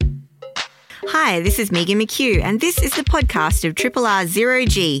Hi, this is Megan McHugh, and this is the podcast of Triple R Zero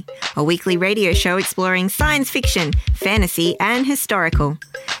G, a weekly radio show exploring science fiction, fantasy, and historical.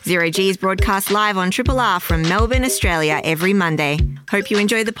 Zero G is broadcast live on Triple R from Melbourne, Australia, every Monday. Hope you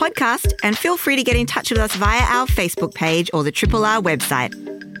enjoy the podcast, and feel free to get in touch with us via our Facebook page or the Triple R website.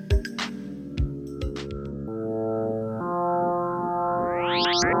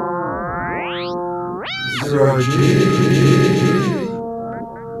 Zero G.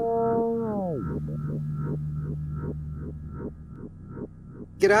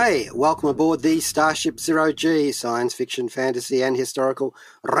 G'day, welcome aboard the Starship Zero G, science fiction, fantasy and historical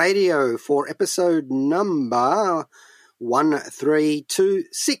radio for episode number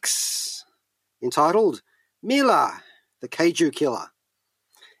 1326, entitled Mila, the Kaiju Killer.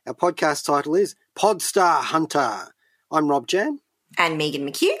 Our podcast title is Podstar Hunter. I'm Rob Jan. And Megan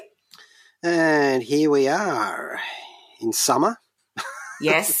McHugh. And here we are in summer.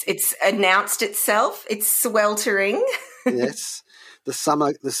 Yes, it's announced itself. It's sweltering. Yes. The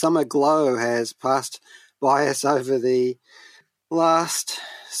summer glow has passed by us over the last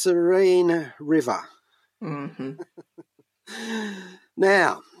serene river. Mm-hmm.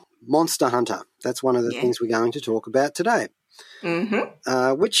 Now, Monster Hunter. That's one of the things we're going to talk about today.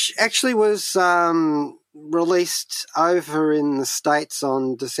 Mm-hmm. Which actually was released over in the States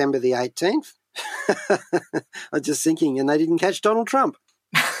on December the 18th. I was just thinking, and they didn't catch Donald Trump.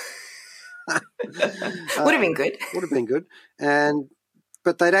 Would have been good. Would have been good.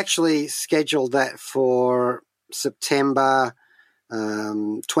 But they'd actually scheduled that for September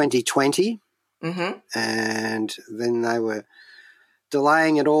 2020. Mm-hmm. And then they were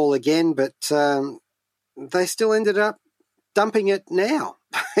delaying it all again, but they still ended up dumping it now,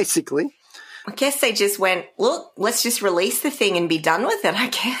 basically. I guess they just went, look, let's just release the thing and be done with it, I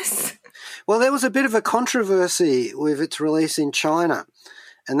guess. Well, there was a bit of a controversy with its release in China,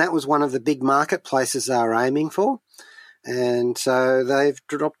 and that was one of the big marketplaces they were aiming for, and so they've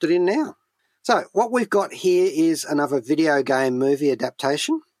dropped it in now. So what we've got here is another video game movie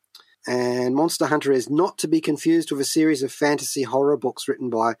adaptation, and Monster Hunter is not to be confused with a series of fantasy horror books written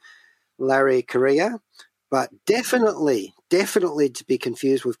by Larry Correia, but definitely to be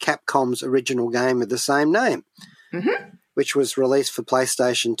confused with Capcom's original game of the same name, which was released for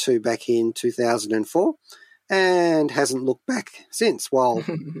PlayStation 2 back in 2004 and hasn't looked back since while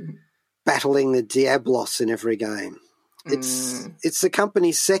battling the Diablos in every game. It's the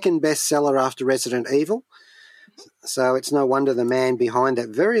company's second bestseller after Resident Evil, so it's no wonder the man behind that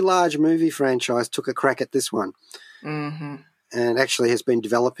very large movie franchise took a crack at this one. Mm-hmm. And actually has been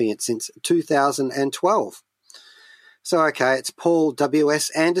developing it since 2012. So, okay, it's Paul W.S.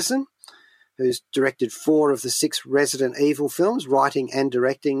 Anderson, who's directed 4 of the 6 Resident Evil films, writing and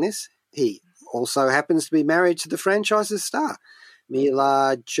directing this. He also happens to be married to the franchise's star,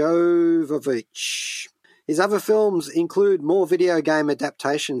 Mila Jovovich. His other films include more video game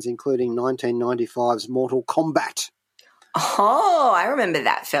adaptations, including 1995's Mortal Kombat. Oh, I remember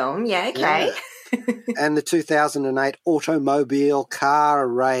that film. Yeah, okay. Yeah. And the 2008 automobile car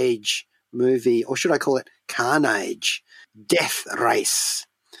rage movie, or should I call it Carnage, Death Race.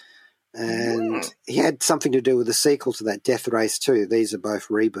 And he had something to do with the sequel to that, Death Race 2. These are both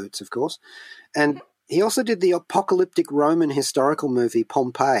reboots, of course. And he also did the apocalyptic Roman historical movie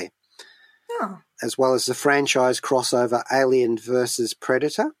Pompeii, as well as the franchise crossover Alien vs.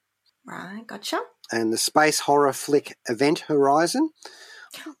 Predator. Right, gotcha. And the space horror flick Event Horizon.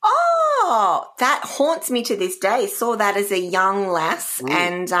 Oh, that haunts me to this day. Saw that as a young lass.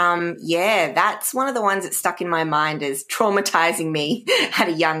 And, that's one of the ones that stuck in my mind as traumatizing me at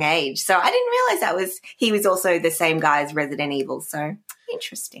a young age. So I didn't realize he was also the same guy as Resident Evil. So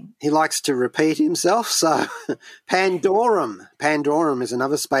interesting. He likes to repeat himself. So Pandorum is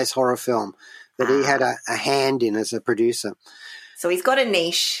another space horror film that he had a hand in as a producer. So he's got a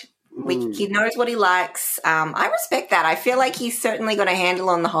niche. He knows what he likes. I respect that. I feel like he's certainly got a handle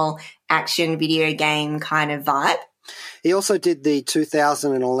on the whole action video game kind of vibe. He also did the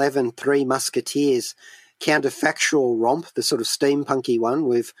 2011 Three Musketeers counterfactual romp, the sort of steampunky one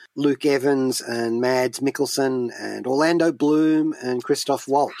with Luke Evans and Mads Mikkelsen and Orlando Bloom and Christoph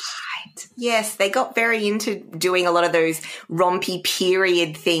Waltz. Right. Yes, they got very into doing a lot of those rompy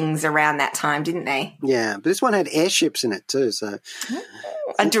period things around that time, didn't they? Yeah, but this one had airships in it too. So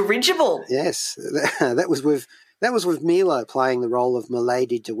a dirigible. Yes, that was with Mila playing the role of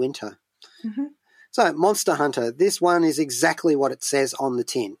Milady de Winter. Mm-hmm. So Monster Hunter, this one is exactly what it says on the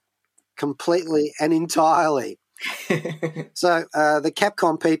tin. Completely and entirely. So the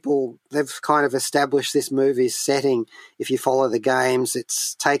Capcom people, they've kind of established this movie's setting. If you follow the games,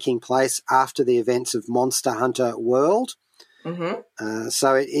 it's taking place after the events of Monster Hunter World,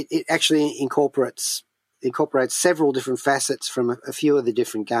 So it actually incorporates several different facets from a few of the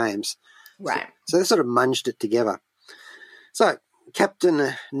different games. Right. So they sort of munged it together. So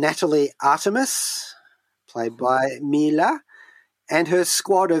Captain Natalie Artemis, played by Mila, and her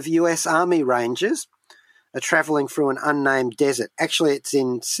squad of US Army Rangers are travelling through an unnamed desert. Actually, it's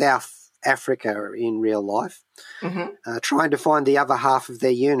in South Africa in real life, trying to find the other half of their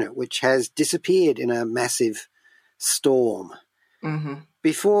unit, which has disappeared in a massive storm.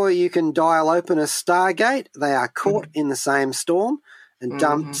 Before you can dial open a Stargate, they are caught in the same storm and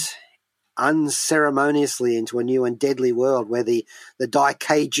dumped unceremoniously into a new and deadly world where the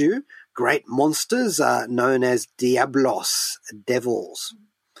Daikaiju, great monsters, are known as Diablos, devils.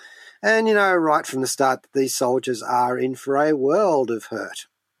 And, you know, right from the start, these soldiers are in for a world of hurt.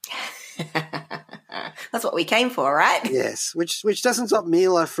 That's what we came for, right? Yes, which doesn't stop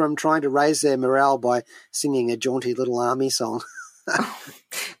Mila from trying to raise their morale by singing a jaunty little army song.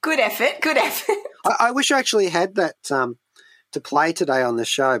 Good effort. I wish I actually had that to play today on the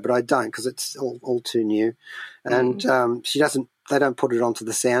show, but I don't because it's all too new. And they don't put it onto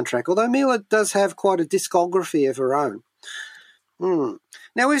the soundtrack, although Mila does have quite a discography of her own.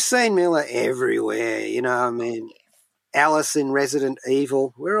 Now, we've seen Mila everywhere, you know, I mean, Alice in Resident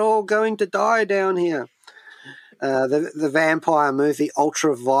Evil, we're all going to die down here. The vampire movie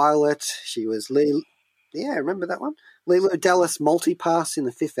Ultraviolet, she was remember that one? Lilo Dallas Multipass in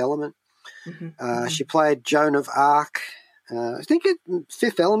The Fifth Element. She played Joan of Arc. I think in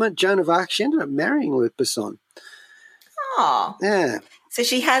Fifth Element, Joan of Arc, she ended up marrying Luc Besson. Oh. Yeah. So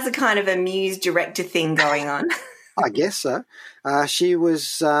she has a kind of a muse director thing going on. I guess so. She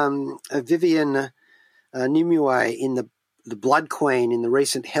was Vivian Nimue in the Blood Queen in the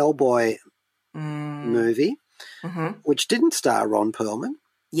recent Hellboy movie, which didn't star Ron Perlman.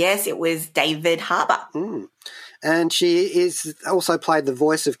 Yes, it was David Harbour. And she is also played the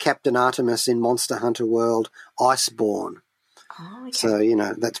voice of Captain Artemis in Monster Hunter World Iceborne. Oh, okay. So, you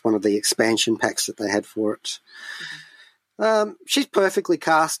know, that's one of the expansion packs that they had for it. She's perfectly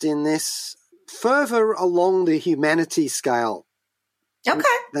cast in this, further along the humanity scale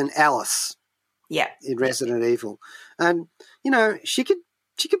than Alice in Resident Evil. And, you know, she could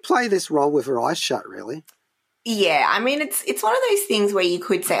play this role with her eyes shut, really. Yeah, I mean, it's one of those things where you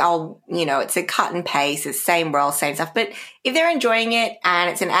could say, oh, you know, it's a cut and paste, it's same role, same stuff. But if they're enjoying it and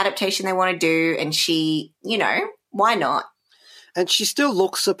it's an adaptation they want to do and she, you know, why not? And she still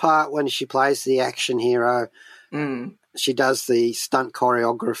looks the part when she plays the action hero. She does the stunt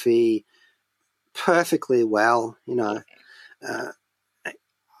choreography perfectly well, you know.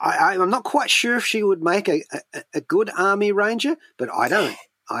 I'm not quite sure if she would make a good Army Ranger, but I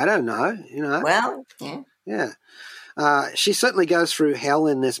don't know, you know. Well, yeah. Yeah. She certainly goes through hell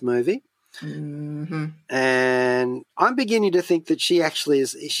in this movie. And I'm beginning to think that she actually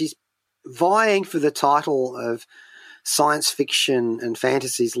she's vying for the title of science fiction and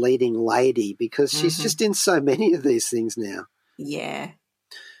fantasy's leading lady because she's just in so many of these things now. Yeah.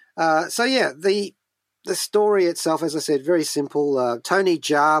 The story itself, as I said, very simple. Tony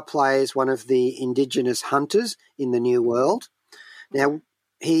Jaa plays one of the indigenous hunters in the New World. Now,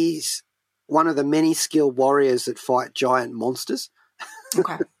 he's one of the many skilled warriors that fight giant monsters.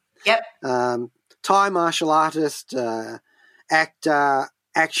 Okay. Yep. Thai martial artist, actor,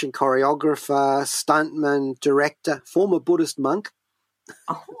 action choreographer, stuntman, director, former Buddhist monk.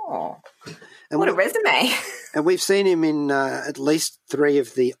 Oh, and what a resume. And we've seen him in at least 3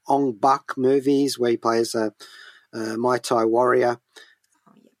 of the Ong Bak movies where he plays a Muay Thai warrior.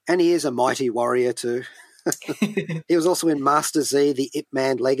 Oh, yeah. And he is a mighty warrior too. He was also in Master Z, the Ip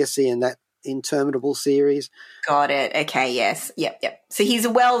Man Legacy, and that Interminable series. Got it. Okay, yes. Yep. So he's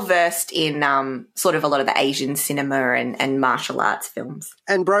well-versed in sort of a lot of the Asian cinema and martial arts films.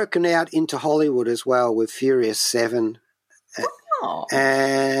 And broken out into Hollywood as well with Furious 7. Oh.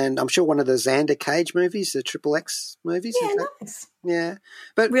 And I'm sure one of the Xander Cage movies, the Triple X movies. Yeah, nice. Yeah.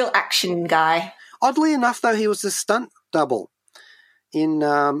 But real action guy. Oddly enough, though, he was the stunt double in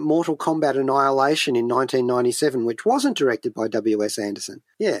Mortal Kombat Annihilation in 1997, which wasn't directed by W.S. Anderson.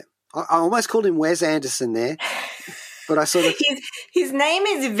 Yeah. I almost called him Wes Anderson there, but I sort of... His name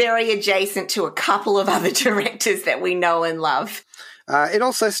is very adjacent to a couple of other directors that we know and love. It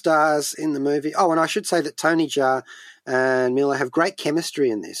also stars in the movie... Oh, and I should say that Tony Jaa and Mila have great chemistry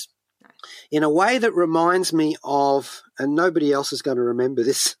in this, in a way that reminds me of, and nobody else is going to remember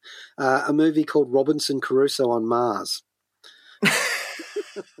this, a movie called Robinson Crusoe on Mars.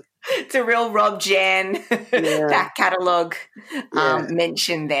 It's a real Rob Jan back catalogue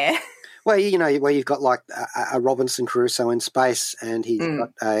mention there. Well, you know, where you've got like a Robinson Crusoe in space and he's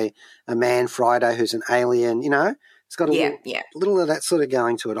got a man Friday who's an alien, you know. It's got a little of that sort of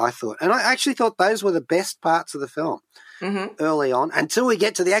going to it, I thought. And I actually thought those were the best parts of the film early on, until we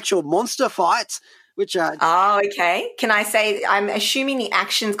get to the actual monster fights, which are... Oh, okay. Can I say, I'm assuming the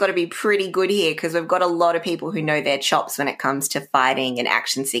action's got to be pretty good here, because we've got a lot of people who know their chops when it comes to fighting and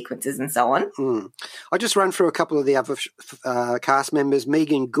action sequences and so on. I'll just run through a couple of the other cast members.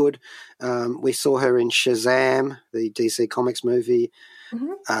 Megan Good, we saw her in Shazam, the DC Comics movie.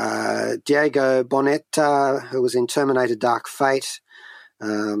 Diego Boneta, who was in Terminator Dark Fate.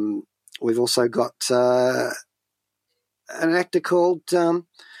 We've also got an actor called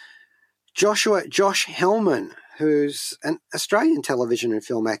Josh Hellman, who's an Australian television and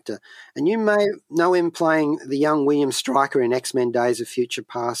film actor. And you may know him playing the young William Stryker in X-Men Days of Future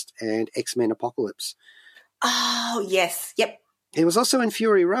Past and X-Men Apocalypse. Oh, yes. Yep. He was also in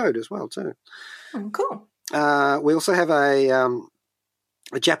Fury Road as well, too. Oh, cool. We also have a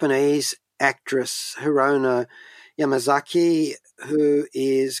Japanese actress, Hirona Yamazaki, who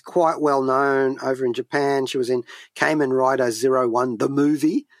is quite well known over in Japan. She was in Kamen Rider Zero-One, the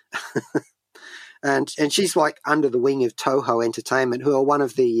movie. and she's like under the wing of Toho Entertainment, who are one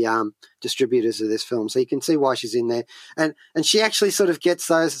of the distributors of this film. So you can see why she's in there. And she actually sort of gets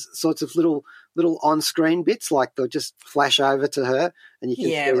those sorts of little on-screen bits, like they'll just flash over to her. And you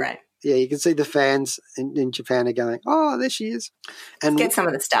can right. Yeah, you can see the fans in Japan are going, oh, there she is. And get some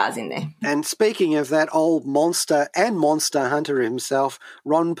of the stars in there. And speaking of that old monster and monster hunter himself,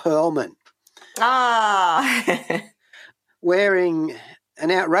 Ron Perlman. Ah. Wearing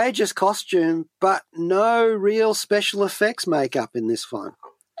an outrageous costume, but no real special effects makeup in this one.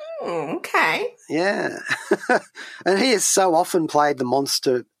 Okay. Yeah. And he has so often played the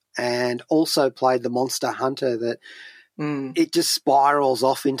monster and also played the monster hunter that it just spirals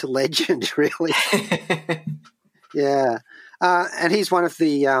off into legend, really. Yeah. And he's one of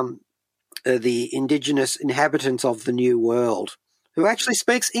the indigenous inhabitants of the New World who actually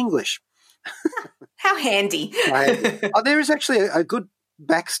speaks English. How handy. There is actually a good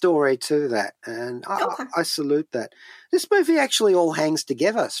backstory to that, and I salute that. This movie actually all hangs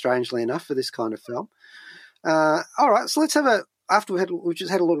together, strangely enough, for this kind of film. All right, so let's have after we just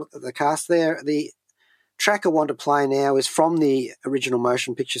had a look at the cast there, the track I want to play now is from the original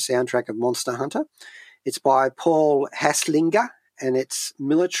motion picture soundtrack of Monster Hunter. It's by Paul Haslinger, and it's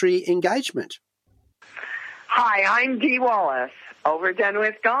Military Engagement. Hi, I'm Dee Wallace. Over, done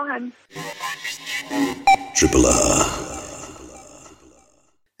with, gone. Triple R.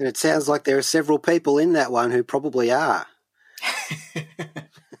 And it sounds like there are several people in that one who probably are.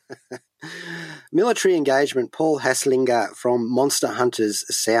 Military Engagement, Paul Haslinger from Monster Hunter's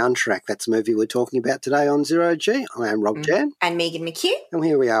soundtrack. That's the movie we're talking about today on Zero G. I am Rob Jan. And Megan McHugh. And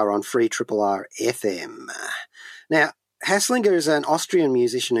here we are on Free Triple R FM. Now, Haslinger is an Austrian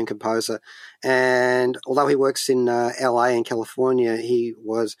musician and composer, and although he works in LA and California, he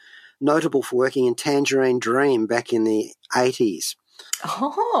was notable for working in Tangerine Dream back in the 80s.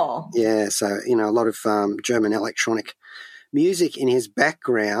 Oh. Yeah, so, a lot of German electronic music in his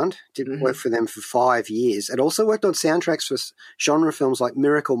background. Did work for them for 5 years. It also worked on soundtracks for genre films like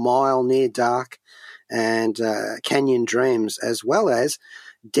Miracle Mile, Near Dark, and Canyon Dreams, as well as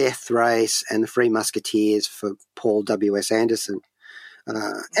Death Race and The Three Musketeers for Paul W.S. Anderson.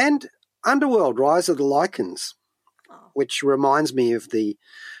 And Underworld, Rise of the Lycans, which reminds me of the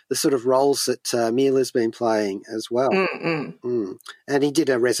sort of roles that Mila's been playing as well. And he did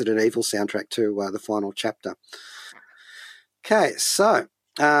a Resident Evil soundtrack to The Final Chapter. Okay, so,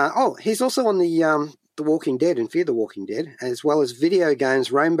 he's also on the Walking Dead and Fear the Walking Dead, as well as video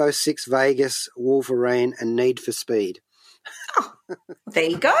games Rainbow Six Vegas, Wolverine, and Need for Speed. Oh, there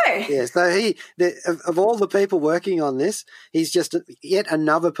you go. Yeah, so of all the people working on this, he's just yet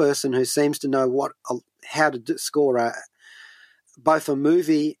another person who seems to know how to score both a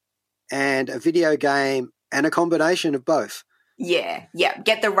movie and a video game and a combination of both. Yeah.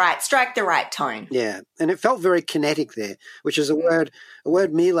 Strike the right tone. Yeah, and it felt very kinetic there, which is a word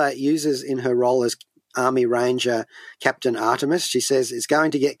Mila uses in her role as Army Ranger Captain Artemis. She says it's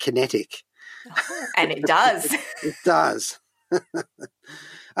going to get kinetic. And it does. It does.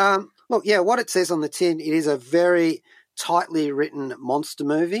 Look, what it says on the tin, it is a very tightly written monster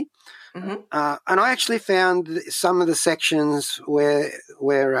movie. And I actually found some of the sections where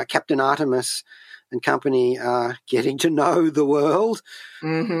Captain Artemis and company are getting to know the world,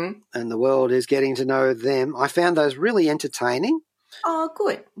 and the world is getting to know them. I found those really entertaining. Oh,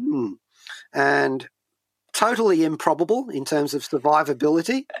 good. And totally improbable in terms of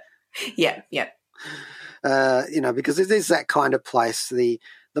survivability. Yeah. Because it is that kind of place. The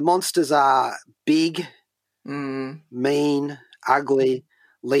monsters are big, mean, ugly,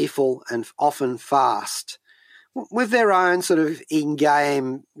 lethal, and often fast, with their own sort of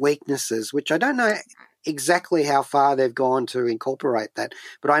in-game weaknesses, which I don't know exactly how far they've gone to incorporate that,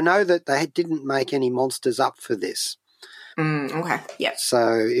 but I know that they didn't make any monsters up for this. Okay, yeah.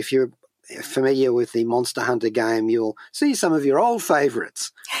 So if you're familiar with the Monster Hunter game, you'll see some of your old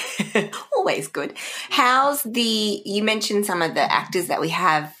favourites. Always good. You mentioned some of the actors that we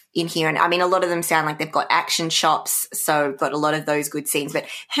have in here, and I mean, a lot of them sound like they've got action chops, so got a lot of those good scenes, but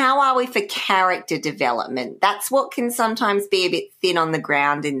how are we for character development? That's what can sometimes be a bit thin on the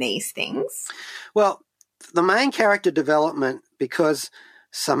ground in these things. Well, the main character development, because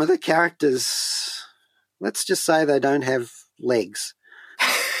some of the characters, let's just say they don't have legs.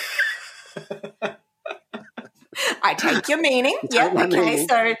 I take your meaning. Yeah, okay.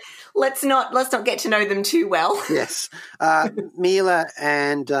 So let's not get to know them too well. Yes, Mila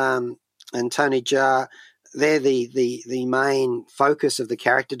and Tony Jaa, they're the main focus of the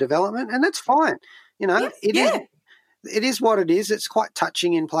character development, and that's fine. You know, it is what it is. It's quite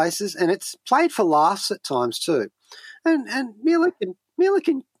touching in places, and it's played for laughs at times too. And Mila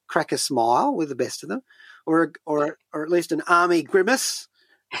can crack a smile with the best of them, or at least an army grimace.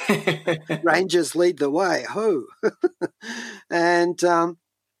 Rangers lead the way, ho! And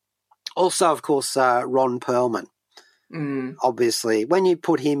also, of course, Ron Perlman. Obviously, when you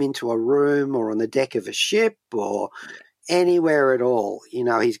put him into a room or on the deck of a ship or anywhere at all, you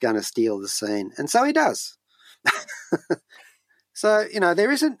know he's going to steal the scene, and so he does. So, you know,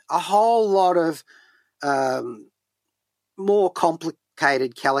 there isn't a whole lot of more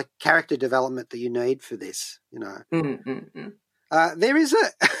complicated character development that you need for this, you know. There is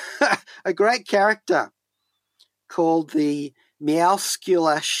a great character called the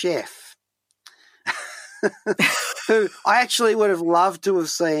Meowscular Chef, who I actually would have loved to have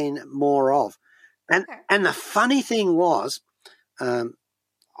seen more of. And the funny thing was,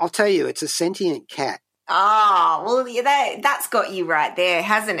 I'll tell you, it's a sentient cat. Oh, well, that's got you right there,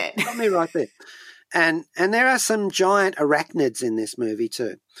 hasn't it? Got me right there. And there are some giant arachnids in this movie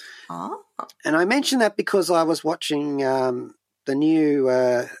too. Oh. And I mention that because I was watching the new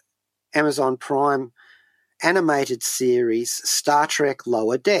Amazon Prime animated series, Star Trek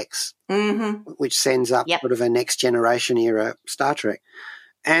Lower Decks, which sends up sort of a next generation era Star Trek.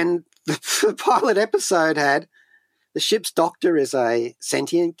 And the pilot episode had the ship's doctor is a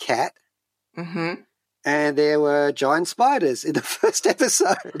sentient cat, and there were giant spiders in the first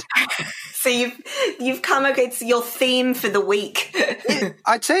episode. So you've come, it's your theme for the week.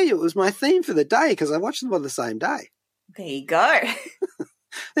 I tell you, it was my theme for the day because I watched them on the same day. There you go.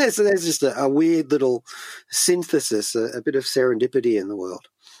 There's just a weird little synthesis, a bit of serendipity in the world.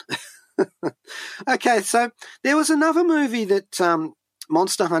 Okay, so there was another movie that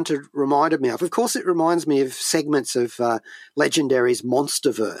Monster Hunter reminded me of. Of course, it reminds me of segments of Legendary's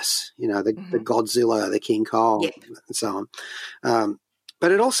Monsterverse, you know, the Godzilla, the King Kong, and so on.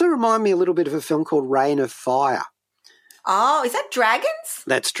 But it also reminded me a little bit of a film called Reign of Fire. Oh, is that dragons?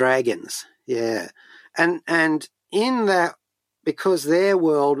 That's dragons, yeah. And in that, because their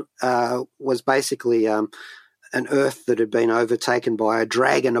world was basically an Earth that had been overtaken by a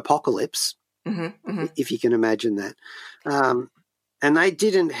dragon apocalypse, if you can imagine that. And they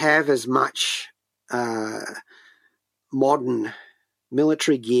didn't have as much modern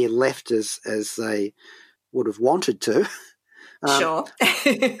military gear left as they would have wanted to. Sure.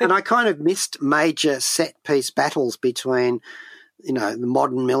 And I kind of missed major set-piece battles between, you know, the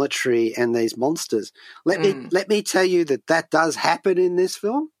modern military and these monsters. Let me tell you that does happen in this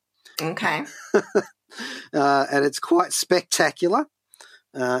film. Okay. And it's quite spectacular,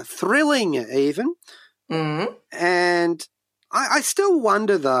 thrilling even. And I still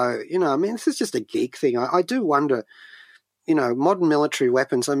wonder, though, you know, I mean, this is just a geek thing. I do wonder, you know, modern military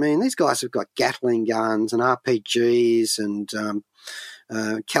weapons. I mean, these guys have got Gatling guns and RPGs and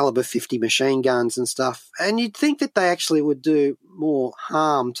caliber 50 machine guns and stuff. And you'd think that they actually would do more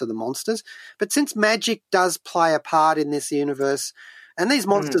harm to the monsters. But since magic does play a part in this universe, and these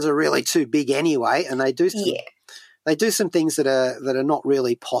monsters are really too big anyway, and they do some things that are not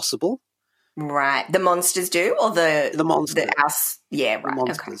really possible. Right. The monsters do, or the monsters? Yeah, right. The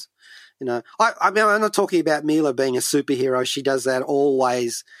monsters. Okay. You know, I mean, I'm not talking about Mila being a superhero. She does that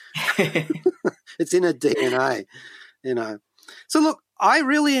always. It's in her DNA, you know. So, look, I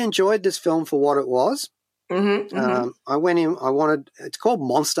really enjoyed this film for what it was. I went in, it's called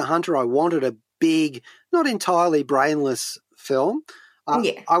Monster Hunter. I wanted a big, not entirely brainless film.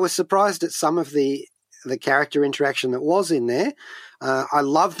 I was surprised at some of the character interaction that was in there. I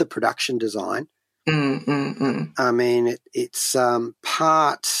love the production design. I mean, it's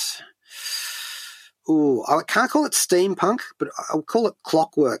part... I can't call it steampunk, but I'll call it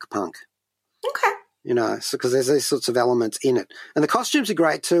clockwork punk. Okay. you know, because there's these sorts of elements in it. And the costumes are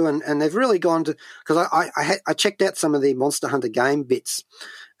great too, and they've really gone to, because I checked out some of the Monster Hunter game bits,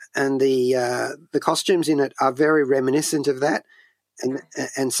 and the costumes in it are very reminiscent of that,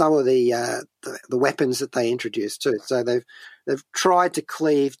 and some of the weapons that they introduced too. So they've tried to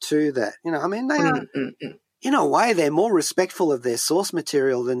cleave to that. You know, I mean, they are, in a way, they're more respectful of their source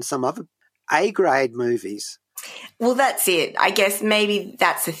material than some other A-grade movies. Well, that's it. I guess maybe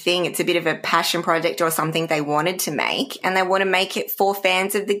that's the thing. It's a bit of a passion project or something they wanted to make, and they want to make it for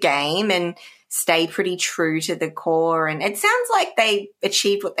fans of the game and stay pretty true to the core. And it sounds like they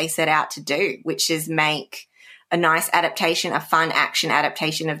achieved what they set out to do, which is make a nice adaptation, a fun action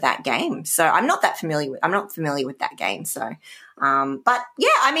adaptation of that game. So I'm not familiar with that game. So, but yeah,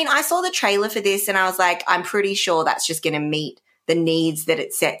 I mean, I saw the trailer for this and I was like, I'm pretty sure that's just going to meet the needs that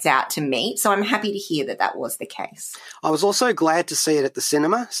it sets out to meet. So I'm happy to hear that was the case. I was also glad to see it at the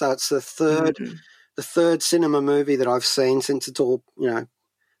cinema. So it's the third cinema movie that I've seen since it's all, you know,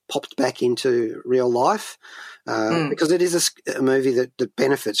 popped back into real life, because it is a movie that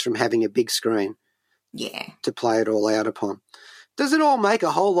benefits from having a big screen. Yeah. To play it all out upon. Does it all make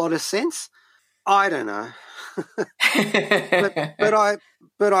a whole lot of sense? I don't know.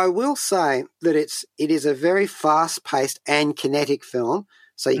 but I will say that it is a very fast-paced and kinetic film,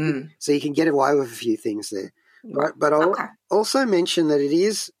 so you can get away with a few things there. But I'll also mention that it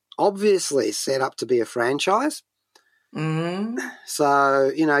is obviously set up to be a franchise.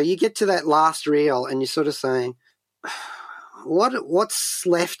 So, you know, you get to that last reel and you're sort of saying, what's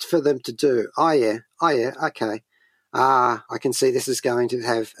left for them to do? Oh yeah, okay. I can see this is going to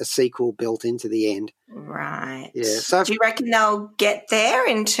have a sequel built into the end. Right. Yeah. So do you reckon they'll get there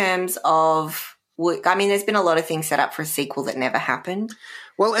in terms of, I mean, there's been a lot of things set up for a sequel that never happened.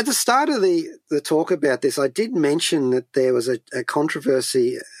 Well, at the start of the talk about this, I did mention that there was a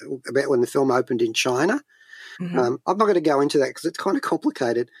controversy about when the film opened in China. I'm not going to go into that because it's kind of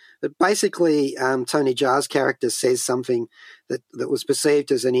complicated. But basically, Tony Jaa's character says something that was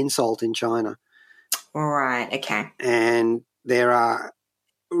perceived as an insult in China. Right, okay. And there are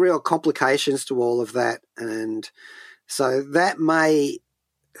real complications to all of that. And so that may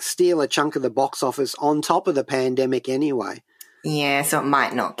steal a chunk of the box office on top of the pandemic anyway. Yeah, so it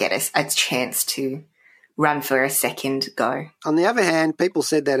might not get us a chance to run for a second go. On the other hand, people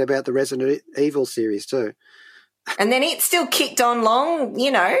said that about the Resident Evil series too. And then it still kicked on long, you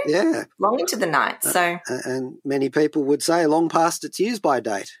know, long into the night. So, and many people would say long past its use-by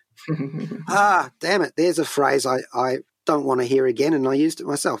date. Damn it, there's a phrase I don't want to hear again, and I used it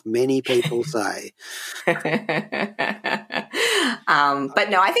myself. Many people say. But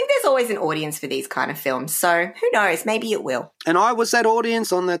no, I think there's always an audience for these kind of films. So who knows, maybe it will. And I was that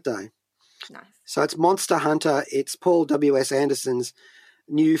audience on that day. Nice. So it's Monster Hunter. It's Paul W.S. Anderson's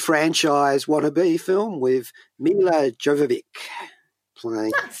new franchise wannabe film with Milla Jovovich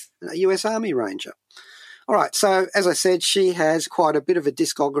playing a US Army Ranger. All right, so as I said, she has quite a bit of a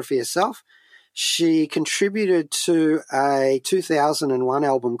discography herself. She contributed to a 2001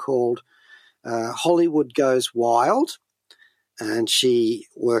 album called Hollywood Goes Wild, and she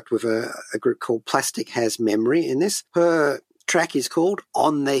worked with a group called Plastic Has Memory in this. Her track is called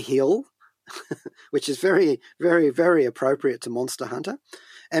On the Hill, which is very, very, very appropriate to Monster Hunter.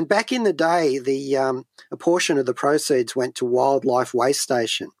 And back in the day, a portion of the proceeds went to Wildlife Waste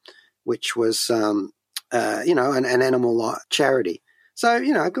Station, which was, an animal charity. So,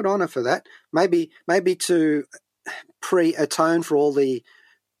 you know, good on her for that. Maybe to atone for all the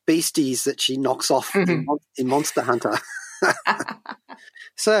beasties that she knocks off in Monster Hunter.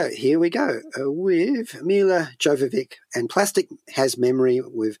 So here we go with Milla Jovovich and Plastic Has Memory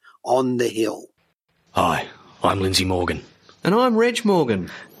with On the Hill. Hi, I'm Lindsay Morgan. And I'm Reg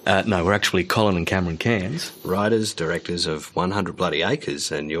Morgan. No, we're actually Colin and Cameron Cairns. Writers, directors of 100 Bloody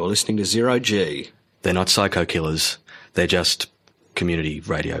Acres, and you're listening to Zero G. They're not psycho killers. They're just community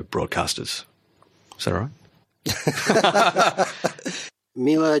radio broadcasters. Is that right?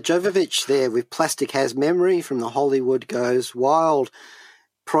 Milla Jovovich there with Plastic Has Memory from the Hollywood Goes Wild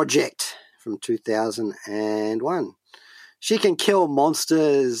project from 2001. She can kill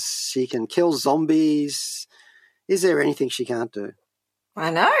monsters. She can kill zombies. Is there anything she can't do?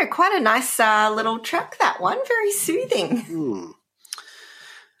 I know. Quite a nice little track, that one. Very soothing.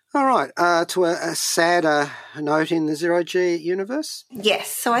 All right. To a sadder note in the Zero G universe? Yes.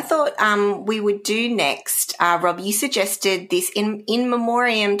 So I thought we would do next. Rob, you suggested this in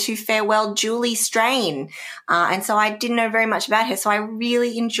memoriam to farewell Julie Strain. And so I didn't know very much about her. So I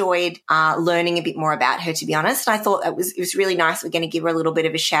really enjoyed learning a bit more about her, to be honest. I thought it was really nice. We're going to give her a little bit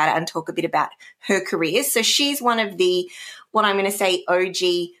of a shout out and talk a bit about her career. So she's one of the, what I'm going to say,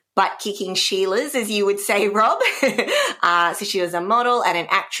 OG butt-kicking Sheilas, as you would say, Rob. So she was a model and an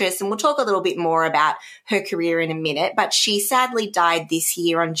actress, and we'll talk a little bit more about her career in a minute. But she sadly died this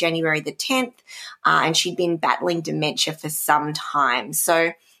year on January the 10th, and she'd been battling dementia for some time.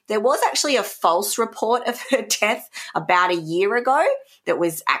 So there was actually a false report of her death about a year ago that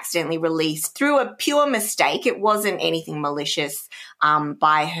was accidentally released through a pure mistake. It wasn't anything malicious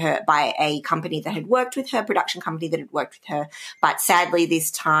by a company that had worked with her, production company that had worked with her. But sadly,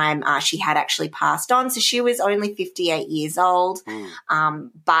 this time she had actually passed on. So she was only 58 years old.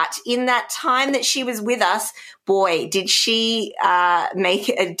 But in that time that she was with us, boy, did she make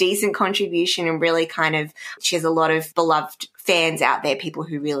a decent contribution, and really kind of, she has a lot of beloved fans out there, people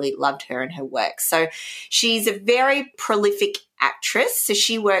who really loved her and her work. So she's a very prolific actress. So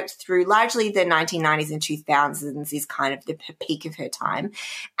she worked through largely the 1990s and 2000s is kind of the peak of her time.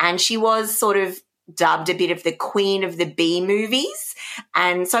 And she was sort of dubbed a bit of the queen of the B movies.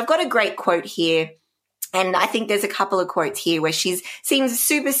 And so I've got a great quote here. And I think there's a couple of quotes here where she seems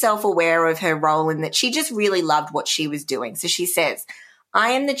super self-aware of her role and that she just really loved what she was doing. So she says,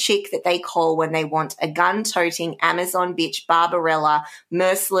 "I am the chick that they call when they want a gun-toting Amazon bitch, Barbarella,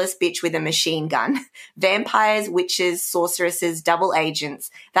 merciless bitch with a machine gun. Vampires, witches, sorceresses, double agents.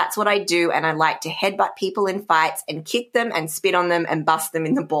 That's what I do, and I like to headbutt people in fights and kick them and spit on them and bust them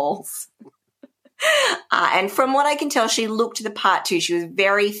in the balls." And from what I can tell, she looked the part too. She was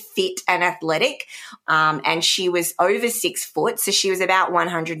very fit and athletic, and she was over 6 foot, so she was about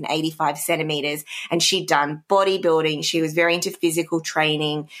 185 centimeters, and she'd done bodybuilding. She was very into physical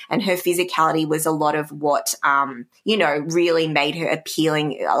training, and her physicality was a lot of what, really made her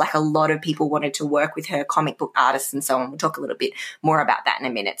appealing. Like a lot of people wanted to work with her, comic book artists and so on. We'll talk a little bit more about that in a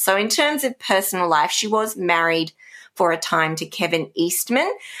minute. So in terms of personal life, she was married for a time to Kevin Eastman.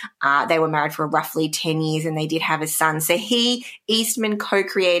 They were married for roughly 10 years and they did have a son. So Eastman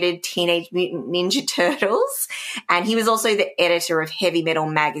co-created Teenage Mutant Ninja Turtles, and he was also the editor of Heavy Metal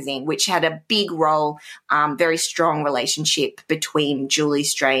magazine, which had a big role, very strong relationship between Julie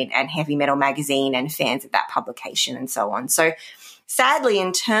Strain and Heavy Metal magazine and fans of that publication and so on. So sadly,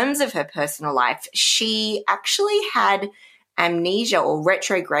 in terms of her personal life, she actually had amnesia or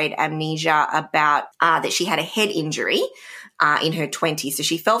retrograde amnesia about that she had a head injury in her 20s. So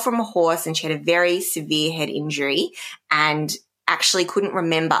she fell from a horse and she had a very severe head injury and actually couldn't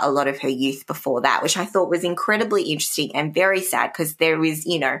remember a lot of her youth before that, which I thought was incredibly interesting and very sad because there is,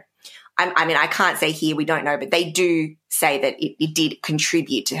 I can't say here, we don't know, but they do say that it did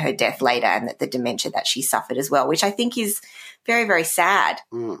contribute to her death later and that the dementia that she suffered as well, which I think is very, very sad.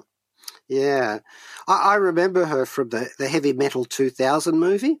 Mm. Yeah. I remember her from the Heavy Metal 2000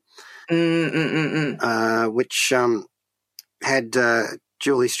 movie, which had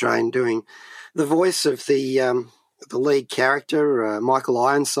Julie Strain doing the voice of the lead character. Michael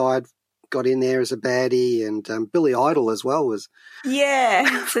Ironside got in there as a baddie, and Billy Idol as well was.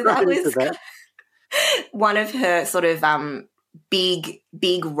 Yeah, so that was one of her sort of big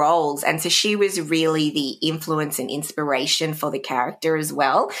roles, and so she was really the influence and inspiration for the character as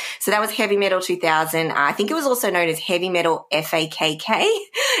well. So that was Heavy Metal 2000. I think it was also known as Heavy Metal FAKK,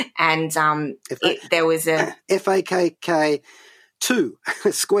 and there was a FAKK 2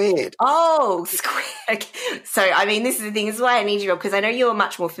 squared. Oh, squared. So, this is the thing. This is why I need you, because I know you're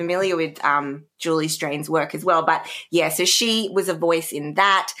much more familiar with Julie Strain's work as well. But, yeah, so she was a voice in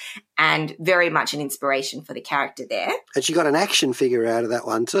that and very much an inspiration for the character there. And she got an action figure out of that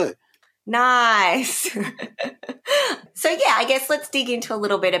one too. Nice. So, yeah, I guess let's dig into a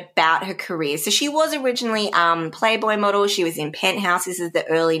little bit about her career. So she was originally Playboy model. She was in Penthouse. This is the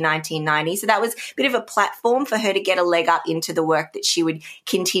early 1990s. So that was a bit of a platform for her to get a leg up into the work that she would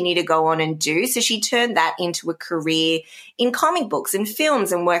continue to go on and do. So she turned that into a career in comic books and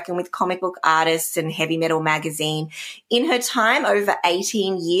films and working with comic book artists and Heavy Metal magazine. In her time, over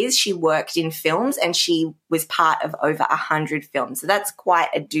 18 years, she worked in films and she was part of over 100 films. So that's quite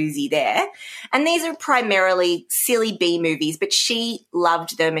a doozy there. And these are primarily silly B movies, but she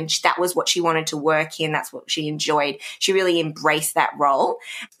loved them and that was what she wanted to work in. That's what she enjoyed. She really embraced that role.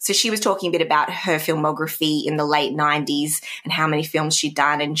 So she was talking a bit about her filmography in the late 90s and how many films she'd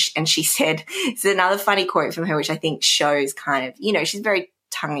done. And she said, it's another funny quote from her, which I think shows kind of, she's a very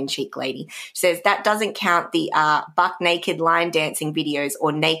tongue-in-cheek lady. She says, that doesn't count the buck-naked line dancing videos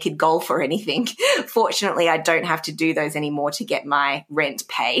or naked golf or anything. Fortunately, I don't have to do those anymore to get my rent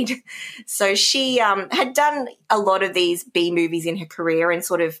paid. So she had done a lot of these B movies in her career and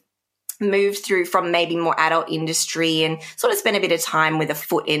sort of moved through from maybe more adult industry and sort of spent a bit of time with a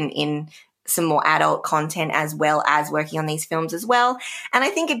foot in some more adult content as well as working on these films as well. And I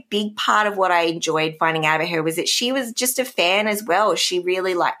think a big part of what I enjoyed finding out about her was that she was just a fan as well. She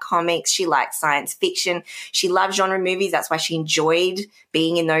really liked comics. She liked science fiction. She loved genre movies. That's why she enjoyed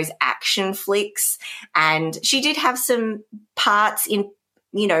being in those action flicks. And she did have some parts in,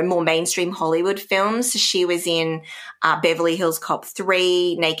 you know, more mainstream Hollywood films. She was in Beverly Hills Cop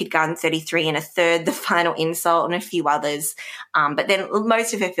 3, Naked Gun 33 and a Third, The Final Insult, and a few others. But then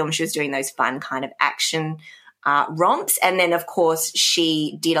most of her films, she was doing those fun kind of action romps. And then, of course,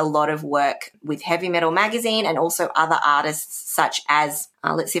 she did a lot of work with Heavy Metal Magazine and also other artists such as,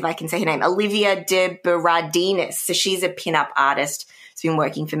 let's see if I can say her name, Olivia de Berardinis. So she's a pin-up artist. Been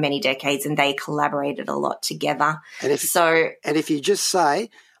working for many decades, and they collaborated a lot together. And if you just say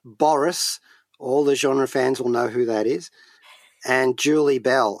Boris, all the genre fans will know who that is, and Julie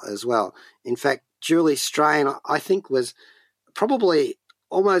Bell as well. In fact, Julie Strain, I think, was probably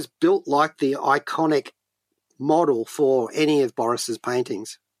almost built like the iconic model for any of Boris's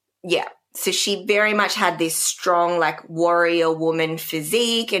paintings. Yeah. So she very much had this strong, like, warrior woman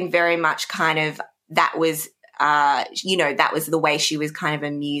physique, and very much kind of that was that was the way she was kind of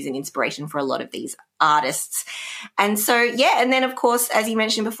a muse and inspiration for a lot of these artists. And so, yeah, and then, of course, as you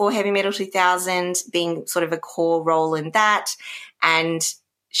mentioned before, Heavy Metal 2000 being sort of a core role in that. And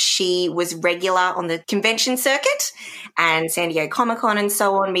she was regular on the convention circuit and San Diego Comic-Con and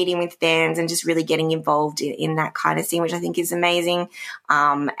so on, meeting with fans and just really getting involved in that kind of scene, which I think is amazing.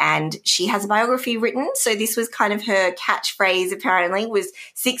 And she has a biography written. So this was kind of her catchphrase, apparently, was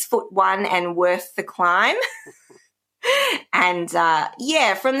 6'1" and worth the climb. And,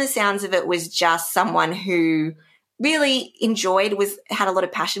 from the sounds of it, was just someone who really had a lot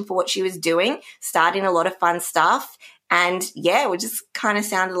of passion for what she was doing, starting a lot of fun stuff. And, it just kind of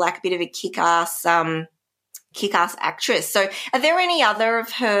sounded like a bit of a kick-ass actress. So are there any other of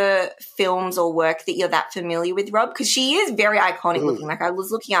her films or work that you're that familiar with, Rob? Because she is very iconic looking. Like, I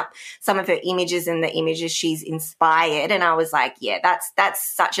was looking up some of her images and the images she's inspired, and I was like,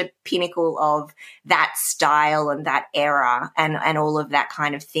 that's such a pinnacle of that style and that era and all of that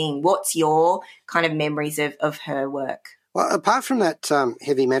kind of thing. What's your kind of memories of her work? Well, apart from that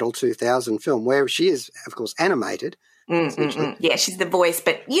Heavy Metal 2000 film, where she is, of course, animated. Yeah, she's the voice,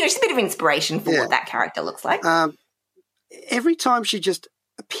 but, she's a bit of inspiration for what that character looks like. Every time she just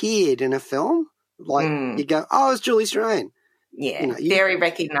appeared in a film, like you go, oh, it's Julie Strain. Yeah, very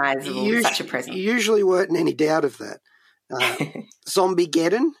recognisable, such a presence. You usually weren't in any doubt of that.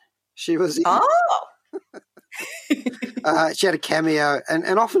 Zombiegeddon, she was in. Oh! She had a cameo,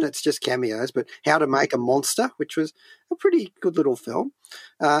 and often it's just cameos, but How to Make a Monster, which was a pretty good little film,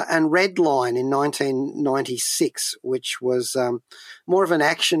 and Redline in 1996, which was more of an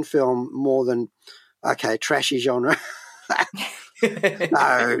action film more than, trashy genre.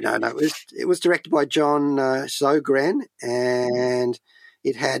 No. It was directed by John Sogren, and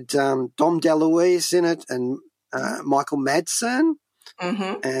it had Dom DeLuise in it and Michael Madsen.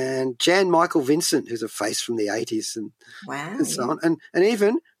 Mm-hmm. And Jan Michael Vincent, who's a face from the 80s and so on. And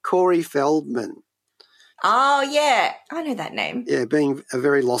even Corey Feldman. Oh, yeah. I know that name. Yeah, being a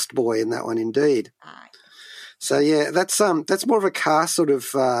very lost boy in that one indeed. So, yeah, that's more of a car sort of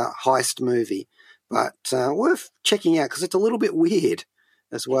heist movie, but worth checking out because it's a little bit weird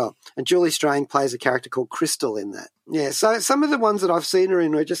as well. And Julie Strain plays a character called Crystal in that. Yeah, so some of the ones that I've seen her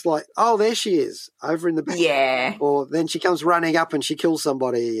in are just like, oh, there she is, over in the back. Yeah. Or then she comes running up and she kills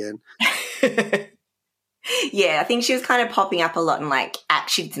somebody. And yeah, I think she was kind of popping up a lot in like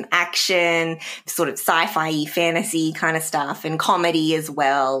some action, sort of sci-fi fantasy kind of stuff, and comedy as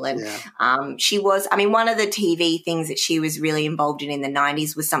well. And she was, one of the TV things that she was really involved in the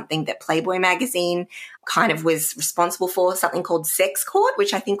 90s was something that Playboy magazine kind of was responsible for, something called Sex Court,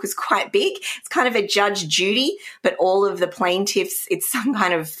 which I think was quite big. It's kind of a Judge Judy, but all of the plaintiffs, it's some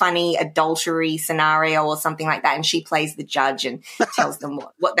kind of funny adultery scenario or something like that, and she plays the judge and tells them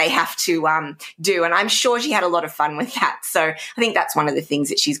what they have to do. And I'm sure she had a lot of fun with that. So I think that's one of the things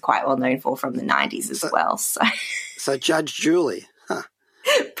that she's quite well known for from the 90s as well. So Judge Julie. Huh.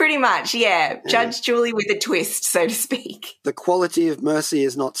 Pretty much, yeah. Judge Julie with a twist, so to speak. The quality of mercy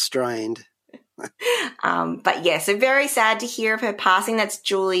is not strained. But yeah, so very sad to hear of her passing. That's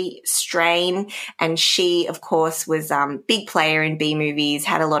Julie Strain, and she, of course, was big player in B movies,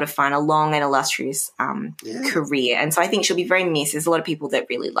 had a lot of fun, a long and illustrious career, and so I think she'll be very missed. There's a lot of people that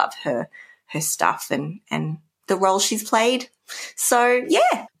really love her stuff and the role she's played. So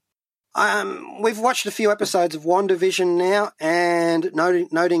yeah. We've watched a few episodes of WandaVision now, and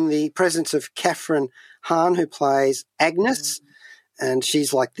noting the presence of Kathryn Hahn, who plays Agnes. And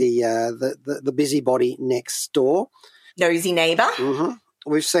she's like the busybody next door. Nosy neighbour. Mm-hmm.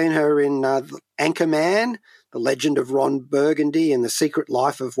 We've seen her in Anchorman, The Legend of Ron Burgundy, and The Secret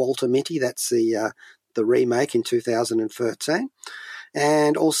Life of Walter Mitty. That's the remake in 2013.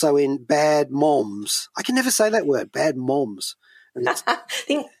 And also in Bad Moms. I can never say that word, Bad Moms. I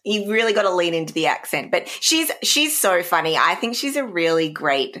think you've really got to lean into the accent, but she's so funny. I think she's a really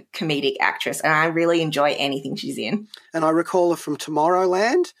great comedic actress, and I really enjoy anything she's in. And I recall her from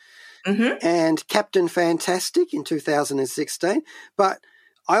Tomorrowland and Captain Fantastic in 2016. But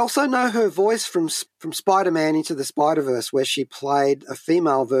I also know her voice from Spider-Man Into the Spider-Verse, where she played a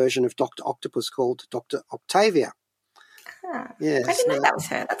female version of Dr. Octopus called Dr. Octavia. Yeah, I didn't know that was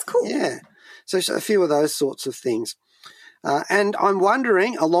her. That's cool. Yeah, so a few of those sorts of things. And I'm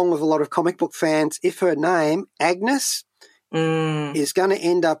wondering, along with a lot of comic book fans, if her name, Agnes, is going to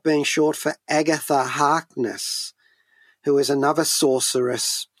end up being short for Agatha Harkness, who is another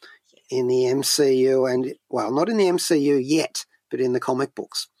sorceress in the MCU and, well, not in the MCU yet, but in the comic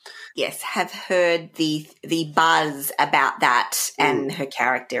books. Yes, have heard the buzz about that and her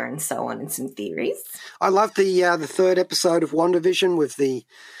character and so on, and some theories. I love the third episode of WandaVision with the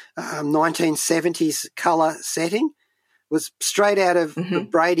 1970s colour setting. It was straight out of the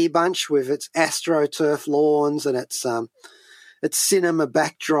Brady Bunch with its AstroTurf lawns and its cinema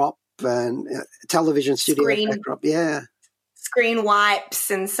backdrop and television studio backdrop. Yeah. Screen wipes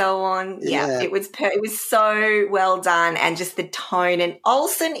and so on. Yeah, it was so well done, and just the tone. And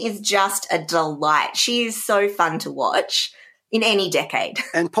Olsen is just a delight. She is so fun to watch in any decade.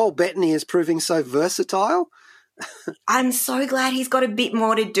 And Paul Bettany is proving so versatile. I'm so glad he's got a bit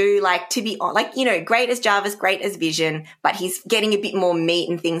more to do, great as Jarvis, great as Vision, but he's getting a bit more meat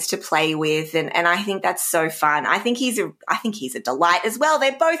and things to play with, and I think that's so fun. I think he's a delight as well.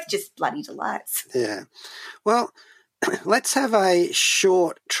 They're both just bloody delights. Yeah. Well, let's have a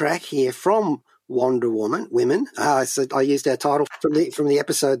short track here from Wonder Women. So I used our title from the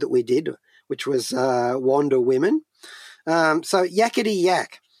episode that we did, which was Wonder Women. So Yakety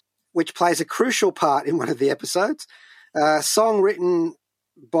Yak, which plays a crucial part in one of the episodes. A song written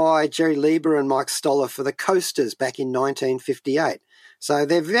by Jerry Lieber and Mike Stoller for the Coasters back in 1958. So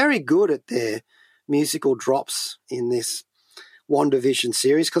they're very good at their musical drops in this WandaVision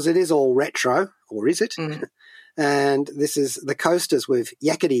series because it is all retro, or is it? And this is the Coasters with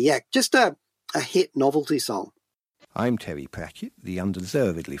Yakety Yak, just a hit novelty song. I'm Terry Pratchett, the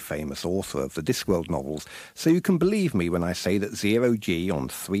undeservedly famous author of the Discworld novels, so you can believe me when I say that Zero G on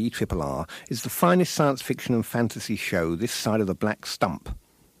 3RRR is the finest science fiction and fantasy show this side of the black stump.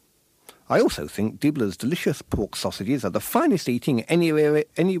 I also think Dibbler's delicious pork sausages are the finest eating anywhere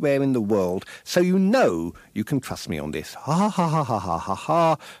in the world, so you know you can trust me on this. Ha ha ha ha ha ha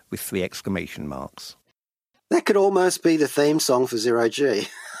ha, with 3 exclamation marks. That could almost be the theme song for Zero G.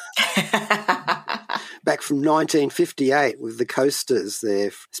 Back from 1958 with the Coasters.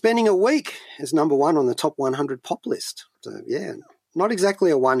 They're spending a week as number 1 on the top 100 pop list. So, yeah, not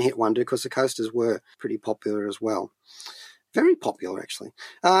exactly a one-hit wonder because the Coasters were pretty popular as well. Very popular, actually.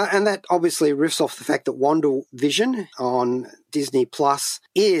 And that obviously riffs off the fact that WandaVision on Disney Plus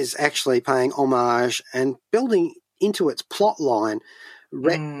is actually paying homage and building into its plot line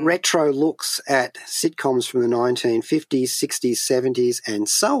retro looks at sitcoms from the 1950s, 60s, 70s, and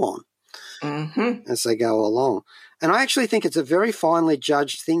so on. As they go along. And I actually think it's a very finely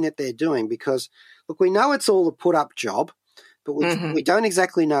judged thing that they're doing because, look, we know it's all a put-up job, but we don't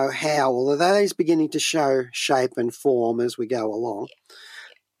exactly know how, although that is beginning to show shape and form as we go along.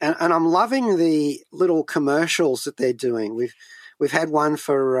 And I'm loving the little commercials that they're doing. We've had one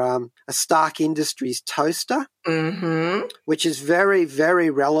for a Stark Industries toaster, which is very,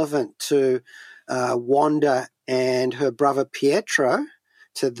 very relevant to Wanda and her brother Pietro,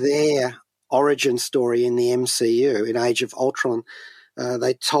 to their origin story in the MCU in Age of Ultron.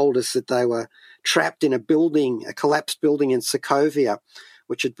 They told us that they were trapped in a collapsed building in Sokovia,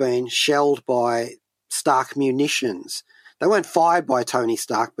 which had been shelled by Stark munitions. They weren't fired by Tony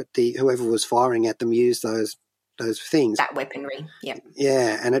Stark, but whoever was firing at them used those things. That weaponry, yeah.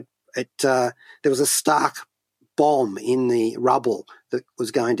 Yeah, and there was a Stark bomb in the rubble that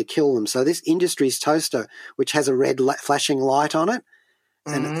was going to kill them. So this Industries toaster, which has a red flashing light on it,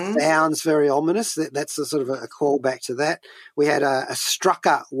 and it sounds very ominous. That's a sort of a callback to that. We had a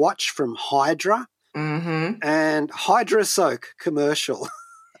Strucker watch from Hydra and Hydra Soak commercial.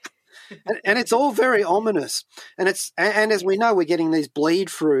 and it's all very ominous. And as we know, we're getting these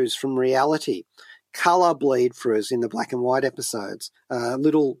bleed-throughs from reality, colour bleed-throughs in the black and white episodes,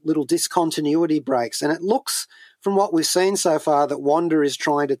 little discontinuity breaks. And it looks, from what we've seen so far, that Wanda is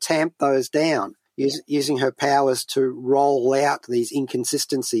trying to tamp those down, using her powers to roll out these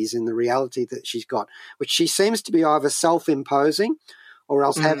inconsistencies in the reality that she's got, which she seems to be either self-imposing or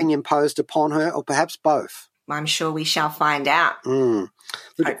else having imposed upon her, or perhaps both? I'm sure we shall find out.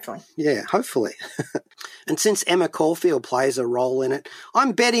 Hopefully. Yeah, hopefully. And since Emma Caulfield plays a role in it,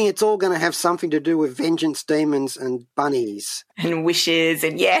 I'm betting it's all going to have something to do with vengeance demons and bunnies. And wishes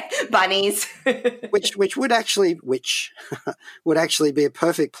and, bunnies. which would actually be a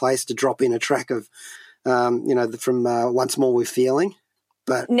perfect place to drop in a track of, from Once More With Feeling.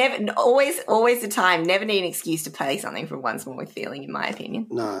 But always the time. Never need an excuse to play something from Once More With Feeling, in my opinion.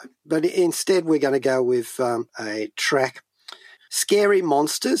 No, but instead we're going to go with a track, Scary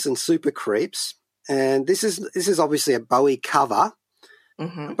Monsters and Super Creeps. And this is obviously a Bowie cover,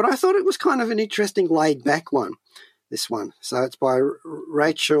 but I thought it was kind of an interesting laid-back one, this one. So it's by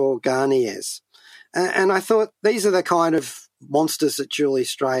Rachel Garniers. And I thought these are the kind of monsters that Julie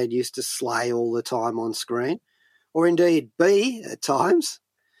Strayed used to slay all the time on screen, or indeed be at times,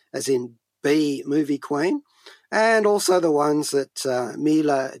 as in be movie queen, and also the ones that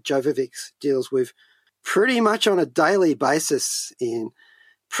Mila Jovovich deals with pretty much on a daily basis in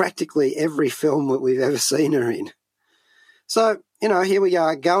practically every film that we've ever seen her in. So, here we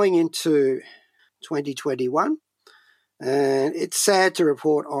are going into 2021, and it's sad to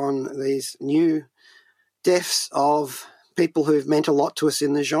report on these new deaths of people who've meant a lot to us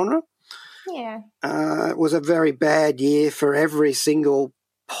in the genre. Yeah. It was a very bad year for every single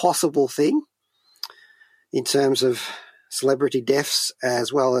possible thing in terms of celebrity deaths,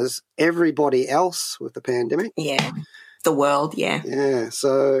 as well as everybody else with the pandemic. Yeah. The world, yeah. Yeah.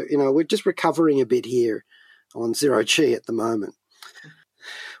 So, we're just recovering a bit here on Zero G at the moment.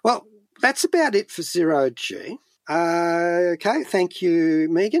 Well, that's about it for Zero G. Okay. Thank you,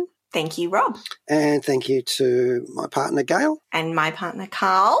 Megan. Thank you, Rob. And thank you to my partner, Gail. And my partner,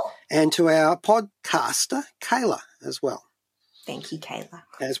 Carl. And to our podcaster, Kayla, as well. Thank you, Kayla.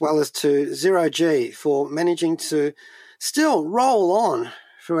 As well as to Zero G for managing to still roll on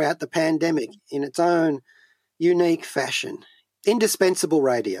throughout the pandemic in its own unique fashion. Indispensable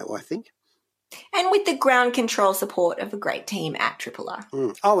radio, I think. And with the ground control support of a great team at Triple R.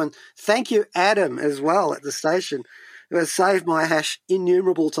 Oh, and thank you, Adam, as well at the station, who has saved my hash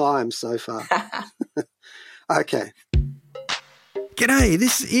innumerable times so far. Okay. G'day,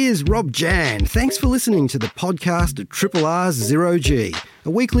 this is Rob Jan. Thanks for listening to the podcast of Triple R's Zero G, a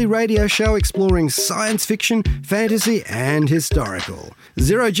weekly radio show exploring science fiction, fantasy and historical.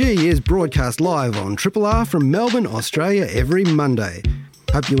 Zero G is broadcast live on Triple R from Melbourne, Australia every Monday.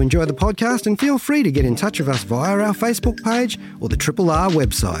 Hope you enjoy the podcast and feel free to get in touch with us via our Facebook page or the Triple R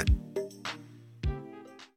website.